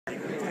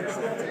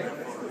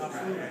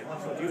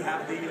Do you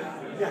have the?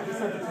 Yeah, he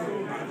sent it to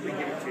me. Let me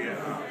give it to you.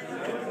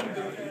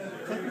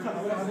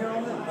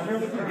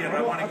 Yeah, but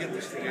I want to get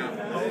this thing out.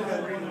 Oh,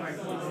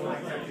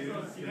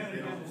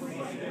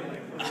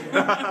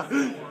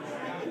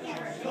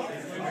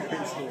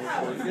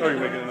 you're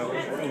making another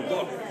one.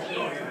 Look.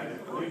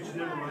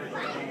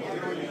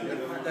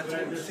 That's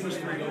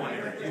 631.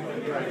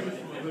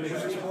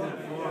 What's this called?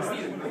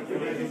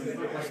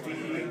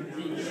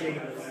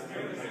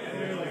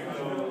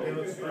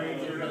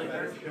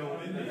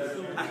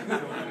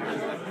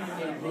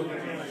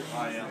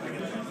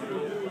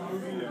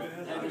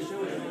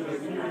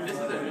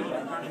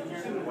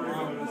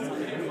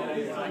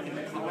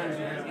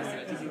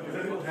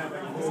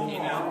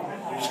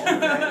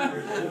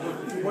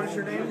 What is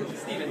your name?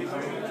 Steven.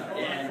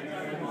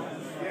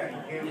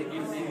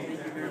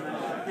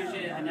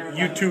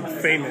 YouTube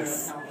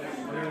famous.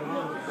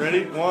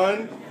 Ready?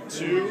 1,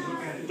 2,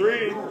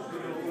 3.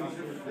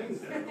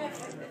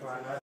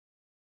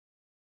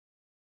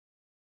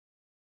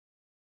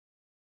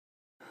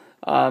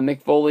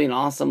 Mick Foley, an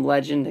awesome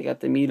legend. I got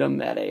to meet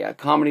him at a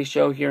comedy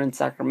show here in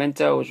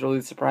Sacramento. I was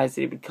really surprised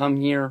that he would come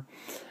here.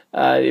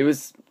 It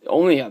was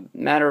only a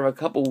matter of a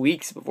couple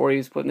weeks before he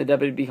was put in the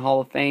WWE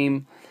Hall of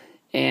Fame.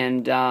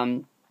 And,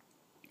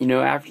 you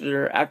know,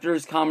 after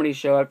his comedy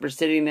show, after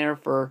sitting there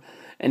for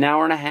an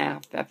hour and a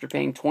half, after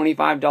paying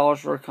 $25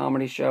 for a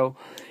comedy show,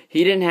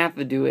 he didn't have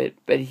to do it,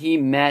 but he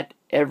met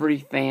every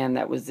fan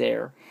that was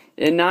there.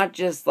 And not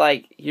just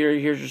like,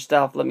 here's your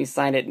stuff, let me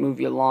sign it,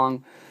 move you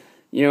along.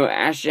 You know,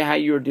 asked you how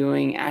you were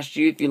doing, asked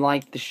you if you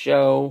liked the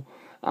show,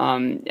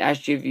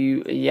 asked you if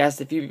he asked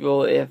a few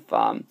people if,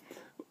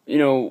 you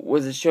know,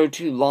 was the show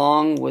too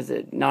long, was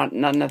it not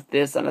enough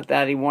this, not enough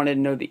that. He wanted to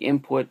know the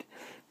input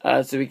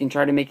so he can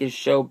try to make his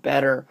show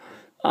better.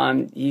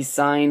 He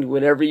signed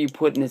whatever you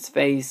put in his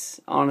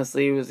face.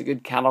 Honestly, it was a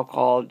good cattle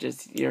call,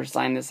 just, here,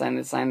 sign this, sign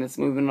this, sign this,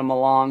 moving him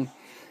along.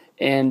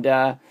 And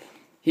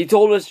he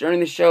told us during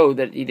the show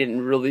that he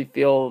didn't really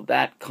feel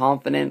that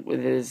confident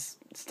with his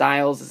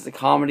styles as a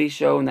comedy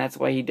show, and that's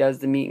why he does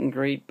the meet and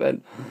greet. But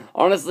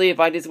honestly, if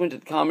I just went to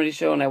the comedy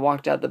show and I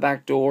walked out the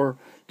back door,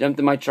 jumped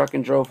in my truck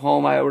and drove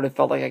home, I would have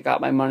felt like I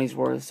got my money's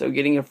worth. So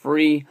getting a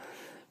free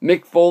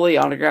Mick Foley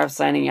autograph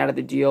signing out of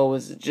the deal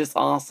was just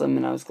awesome,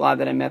 and I was glad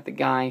that I met the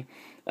guy.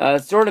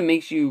 It sort of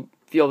makes you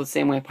feel the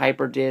same way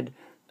Piper did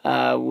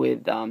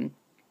with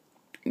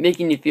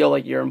making you feel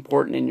like you're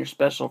important and you're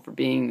special for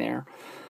being there.